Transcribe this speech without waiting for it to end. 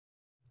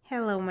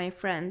Hello, my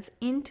friends.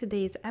 In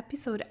today's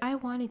episode, I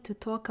wanted to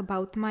talk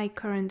about my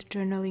current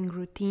journaling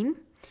routine.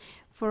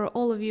 For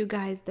all of you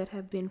guys that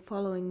have been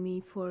following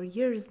me for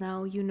years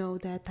now, you know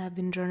that I've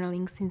been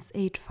journaling since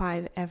age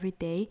 5 every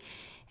day,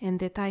 and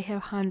that I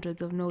have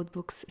hundreds of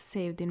notebooks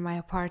saved in my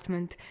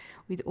apartment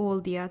with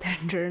all the other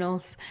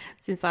journals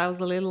since I was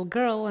a little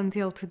girl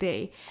until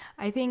today.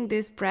 I think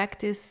this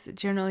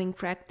journaling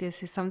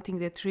practice, is something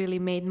that really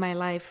made my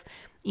life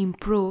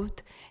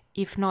improved,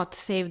 if not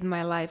saved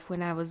my life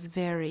when I was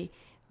very,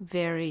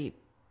 very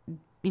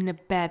in a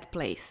bad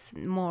place,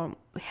 more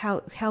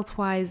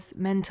health-wise,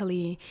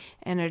 mentally,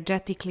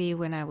 energetically,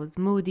 when I was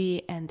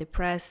moody and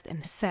depressed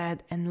and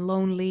sad and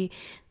lonely.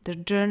 The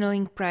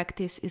journaling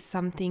practice is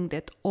something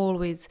that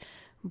always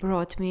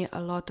brought me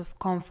a lot of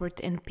comfort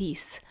and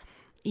peace.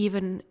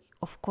 Even,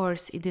 of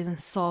course, it didn't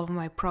solve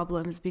my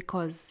problems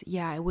because,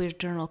 I wish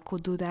journal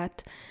could do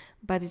that,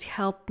 but it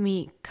helped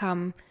me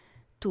come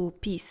to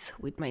peace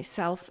with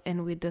myself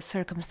and with the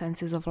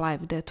circumstances of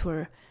life that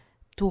were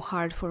too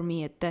hard for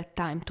me at that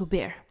time to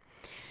bear.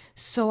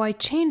 So I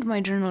changed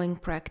my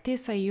journaling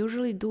practice. I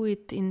usually do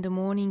it in the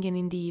morning and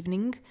in the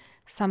evening.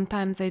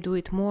 Sometimes I do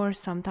it more,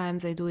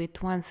 sometimes I do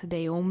it once a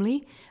day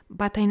only,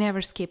 but I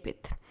never skip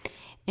it.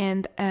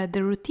 And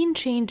the routine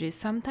changes.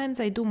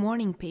 Sometimes I do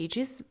morning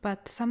pages,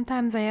 but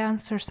sometimes I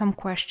answer some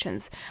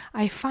questions.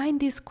 I find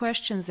these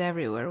questions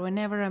everywhere.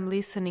 Whenever I'm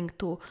listening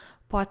to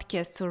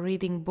podcasts or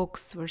reading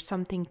books where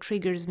something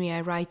triggers me, I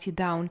write it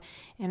down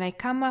and I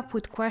come up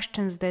with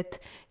questions that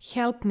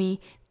help me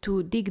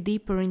to dig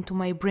deeper into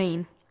my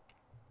brain.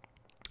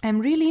 I'm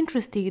really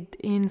interested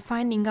in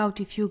finding out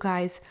if you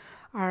guys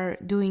are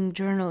doing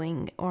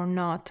journaling or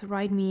not.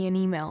 Write me an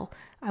email.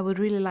 I would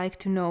really like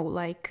to know,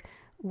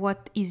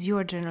 what is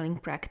your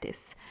journaling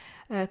practice?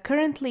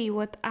 Currently,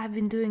 what I've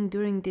been doing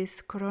during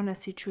this corona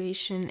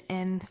situation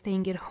and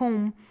staying at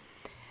home,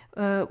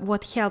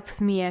 what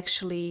helps me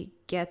actually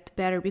get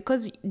better,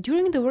 because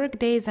during the work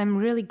days I'm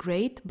really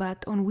great,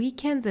 but on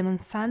weekends and on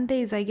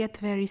Sundays I get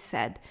very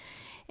sad.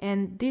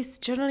 And this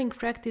journaling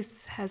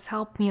practice has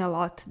helped me a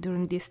lot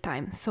during this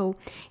time. So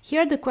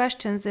here are the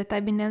questions that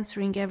I've been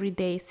answering every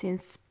day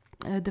since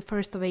the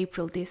 1st of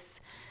April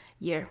this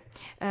year.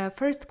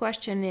 First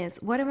question is,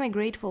 what am I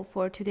grateful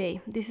for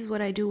today? This is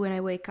what I do when I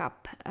wake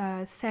up.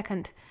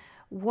 Second,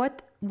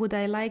 what would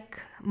I like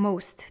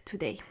most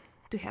today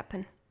to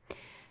happen?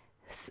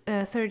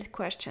 Third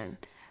question,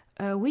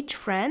 which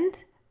friend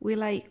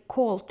will I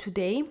call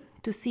today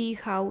to see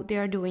how they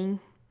are doing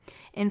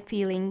and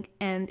feeling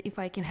and if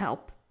I can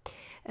help?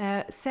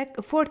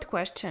 Fourth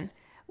question,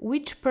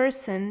 which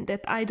person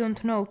that I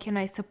don't know can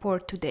I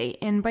support today?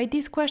 And by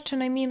this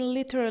question I mean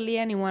literally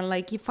anyone.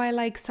 Like if I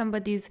like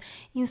somebody's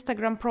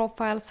Instagram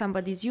profile,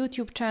 somebody's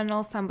YouTube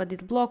channel,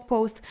 somebody's blog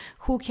post,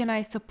 who can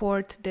I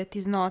support that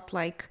is not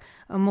like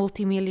a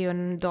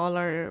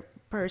multi-million-dollar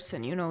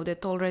person,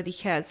 that already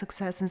has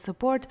success and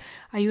support?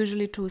 I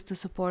usually choose to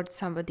support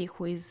somebody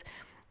who is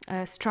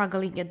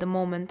struggling at the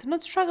moment.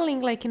 Not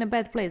struggling like in a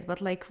bad place, but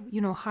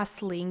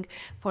hustling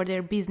for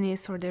their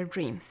business or their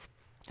dreams.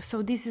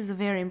 So this is a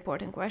very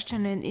important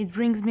question, and it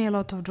brings me a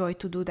lot of joy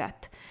to do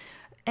that.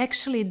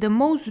 Actually, the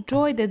most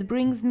joy that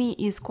brings me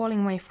is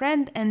calling my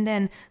friend and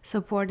then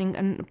supporting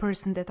a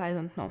person that I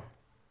don't know.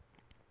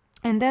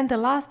 And then the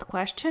last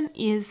question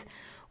is,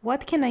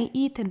 what can I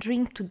eat and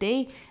drink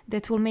today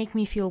that will make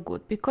me feel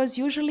good? Because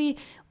usually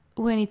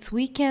when it's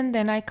weekend,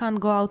 then I can't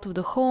go out of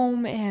the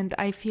home and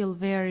I feel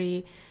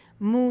very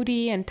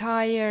moody and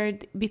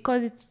tired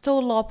because it's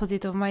total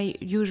opposite of my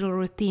usual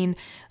routine.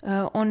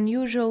 On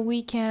usual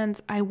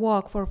weekends, I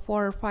walk for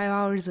 4 or 5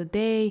 hours a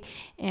day,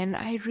 and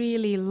I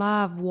really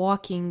love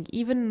walking.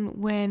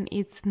 Even when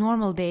it's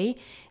normal day,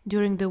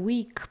 during the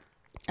week,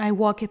 I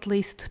walk at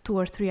least 2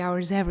 or 3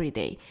 hours every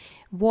day.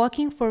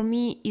 Walking for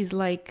me is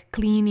like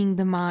cleaning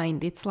the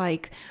mind. It's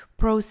like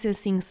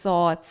processing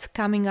thoughts,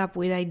 coming up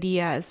with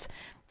ideas.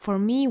 For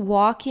me,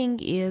 walking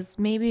is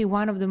maybe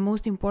one of the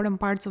most important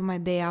parts of my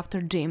day after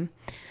gym.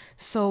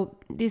 So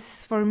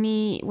this, for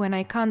me, when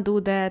I can't do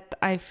that,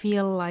 I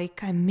feel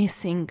like I'm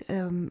missing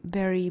a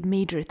very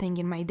major thing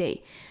in my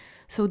day.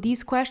 So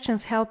these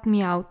questions helped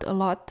me out a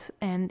lot,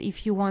 and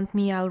if you want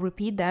me, I'll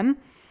repeat them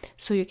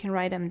so you can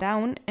write them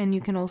down and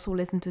you can also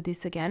listen to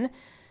this again.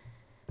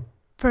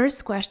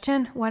 First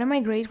question, what am I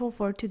grateful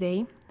for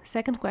today?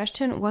 Second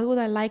question, what would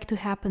I like to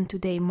happen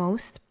today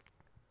most?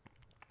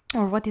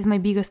 Or what is my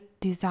biggest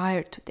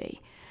desire today?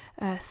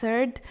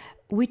 Third,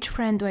 which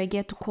friend do I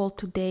get to call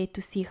today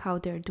to see how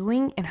they're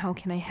doing and how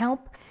can I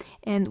help?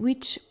 And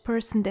which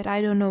person that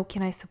I don't know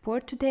can I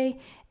support today?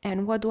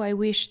 And what do I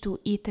wish to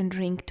eat and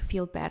drink to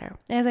feel better?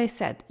 As I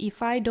said,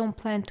 if I don't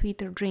plan to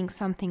eat or drink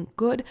something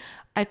good,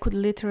 I could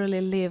literally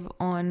live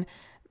on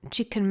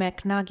chicken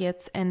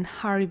McNuggets and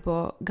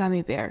Haribo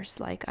gummy bears.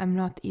 Like, I'm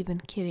not even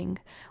kidding.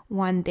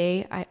 One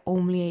day I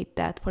only ate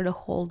that for the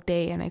whole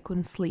day and I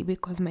couldn't sleep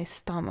because my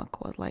stomach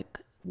was like,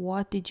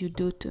 what did you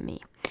do to me?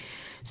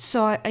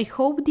 So I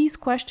hope these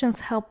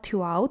questions helped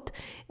you out.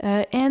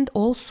 And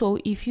also,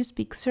 if you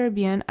speak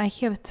Serbian, I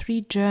have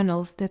 3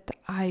 journals that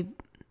I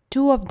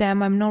 2 of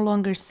them I'm no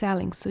longer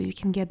selling, so you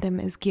can get them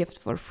as gift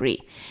for free.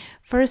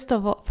 First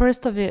of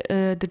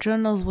the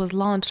journals was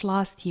launched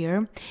last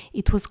year.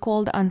 It was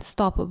called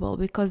Unstoppable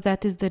because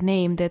that is the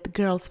name that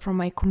girls from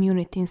my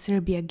community in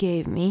Serbia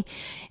gave me.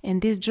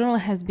 And this journal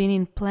has been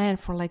in plan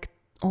for like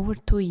over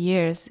 2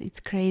 years. It's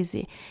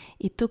crazy.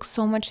 It took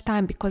so much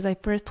time because I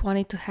first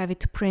wanted to have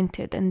it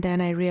printed, and then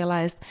I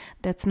realized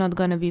that's not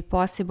going to be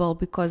possible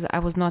because I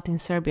was not in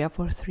Serbia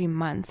for 3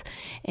 months,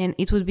 and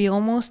it would be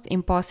almost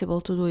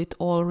impossible to do it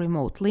all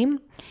remotely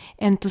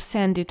and to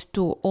send it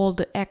to all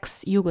the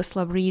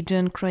ex-Yugoslav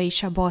region,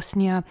 Croatia,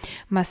 Bosnia,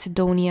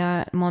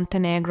 Macedonia,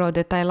 Montenegro,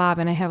 that I love,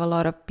 and I have a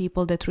lot of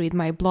people that read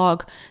my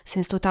blog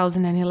since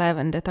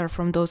 2011 that are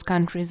from those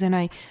countries, and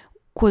I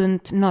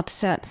couldn't not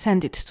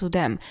send it to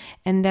them.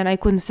 And then I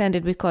couldn't send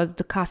it because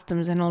the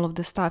customs and all of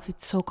the stuff,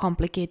 it's so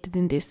complicated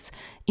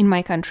in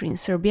my country, in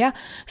Serbia.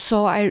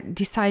 So I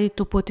decided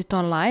to put it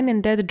online,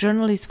 and that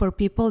journal is for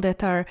people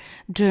that are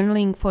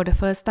journaling for the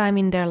first time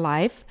in their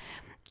life.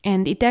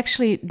 And it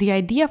actually, the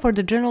idea for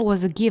the journal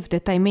was a gift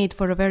that I made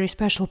for a very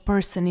special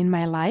person in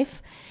my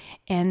life.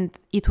 And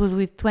it was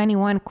with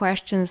 21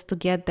 questions to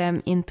get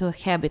them into a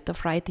habit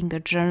of writing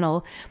a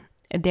journal.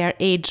 They're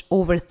age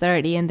over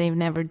 30 and they've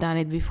never done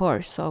it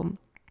before. So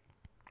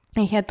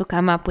I had to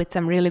come up with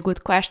some really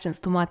good questions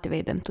to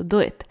motivate them to do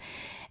it.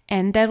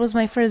 And that was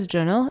my first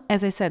journal.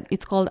 As I said,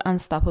 it's called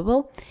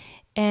Unstoppable.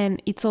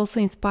 And it's also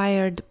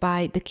inspired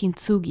by the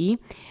kintsugi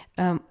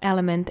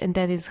element. And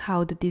that is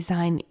how the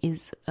design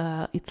is.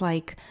 It's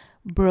like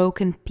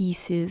broken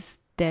pieces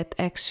that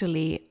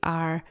actually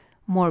are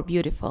more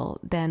beautiful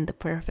than the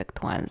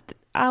perfect ones.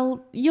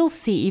 You'll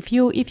see if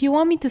you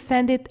want me to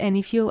send it, and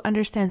if you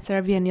understand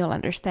Serbian, you'll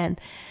understand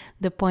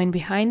the point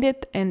behind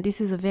it. And this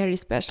is a very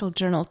special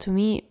journal to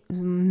me.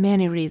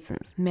 Many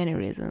reasons.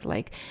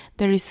 Like,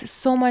 there is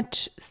so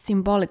much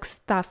symbolic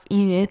stuff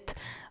in it,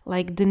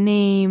 like the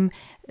name,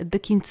 the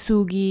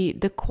kintsugi,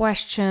 the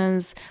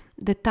questions,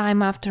 the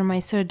time after my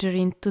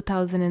surgery in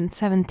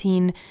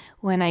 2017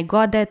 when I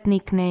got that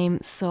nickname.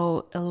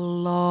 So a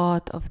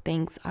lot of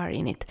things are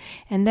in it.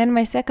 And then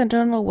my second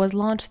journal was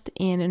launched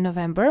in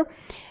November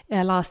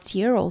last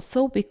year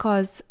also,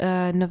 because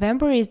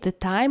November is the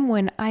time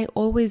when I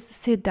always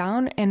sit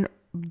down and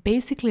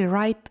basically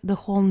write the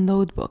whole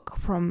notebook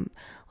from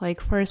like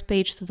first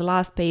page to the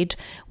last page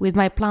with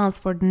my plans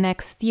for the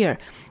next year.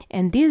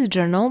 And this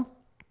journal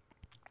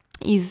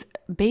is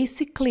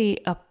basically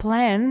a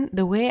plan,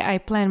 the way I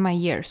plan my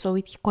year. So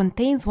it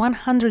contains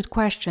 100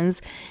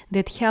 questions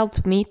that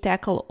helped me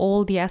tackle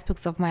all the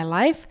aspects of my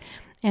life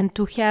and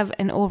to have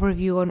an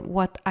overview on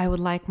what I would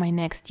like my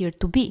next year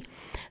to be.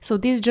 So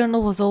this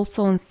journal was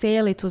also on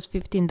sale. It was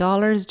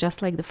 $15,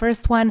 just like the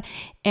first one.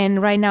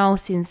 And right now,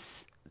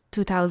 since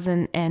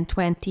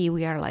 2020,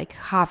 we are like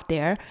half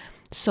there.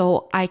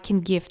 So I can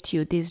gift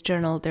you this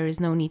journal. There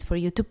is no need for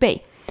you to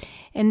pay.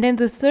 And then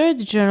the third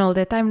journal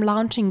that I'm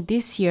launching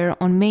this year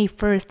on May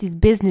 1st is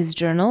Business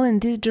Journal. And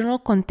this journal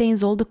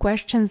contains all the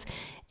questions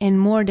and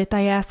more that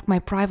I ask my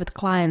private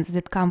clients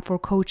that come for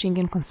coaching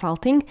and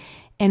consulting.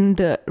 And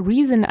the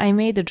reason I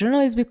made the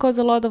journal is because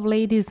a lot of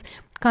ladies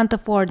can't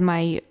afford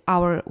my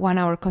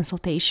 1-hour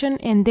consultation,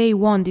 and they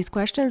want these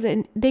questions,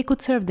 and they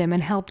could serve them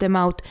and help them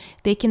out.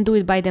 They can do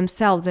it by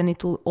themselves, and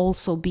it will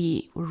also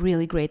be a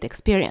really great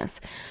experience.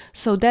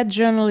 So that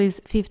journal is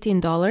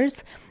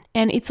 $15.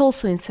 And it's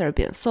also in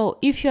Serbian. So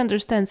if you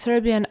understand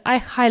Serbian, I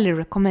highly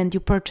recommend you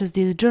purchase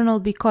this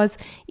journal because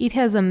it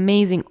has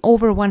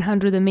over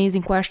 100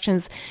 amazing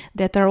questions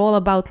that are all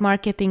about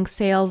marketing,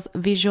 sales,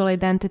 visual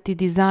identity,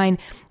 design,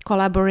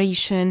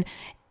 collaboration,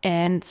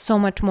 and so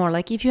much more.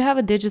 Like, if you have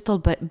a digital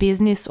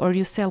business or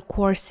you sell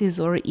courses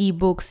or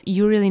ebooks,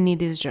 you really need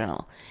this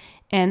journal.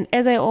 And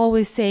as I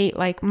always say,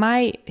 like,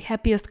 my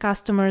happiest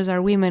customers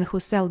are women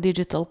who sell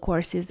digital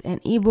courses and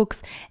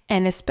ebooks,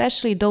 and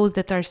especially those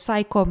that are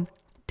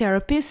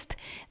psychotherapists,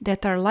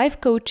 that are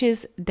life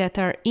coaches, that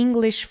are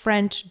English,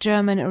 French,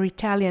 German, or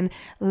Italian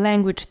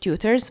language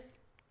tutors,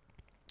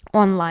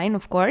 online,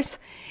 of course,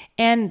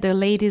 and the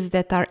ladies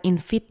that are in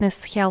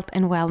fitness, health,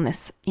 and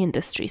wellness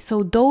industry.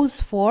 So those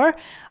 4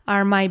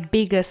 are my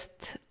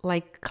biggest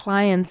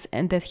clients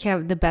and that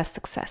have the best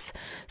success.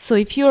 So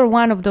if you're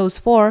one of those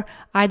 4,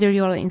 either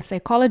you're in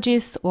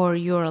psychologist, or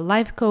you're a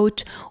life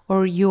coach,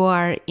 or you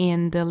are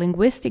in the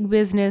linguistic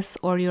business,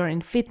 or you're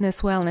in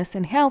fitness, wellness,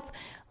 and health,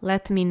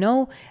 let me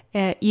know,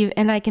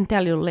 and I can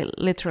tell you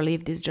literally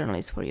if this journal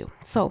is for you.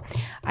 So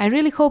I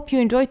really hope you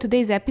enjoyed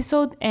today's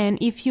episode, and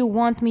if you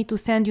want me to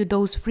send you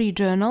those free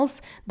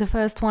journals, the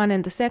first one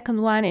and the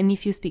second one, and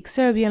if you speak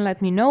Serbian,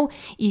 let me know.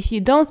 If you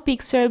don't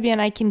speak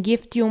Serbian, I can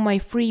gift you my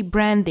free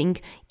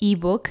branding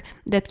ebook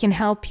that can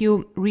help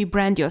you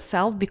rebrand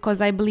yourself, because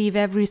I believe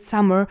every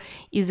summer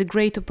is a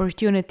great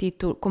opportunity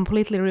to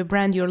completely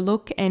rebrand your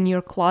look and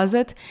your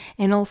closet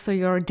and also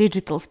your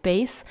digital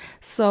space.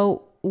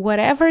 So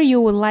whatever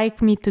you would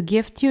like me to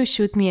gift you,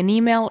 shoot me an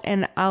email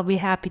and I'll be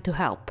happy to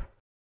help.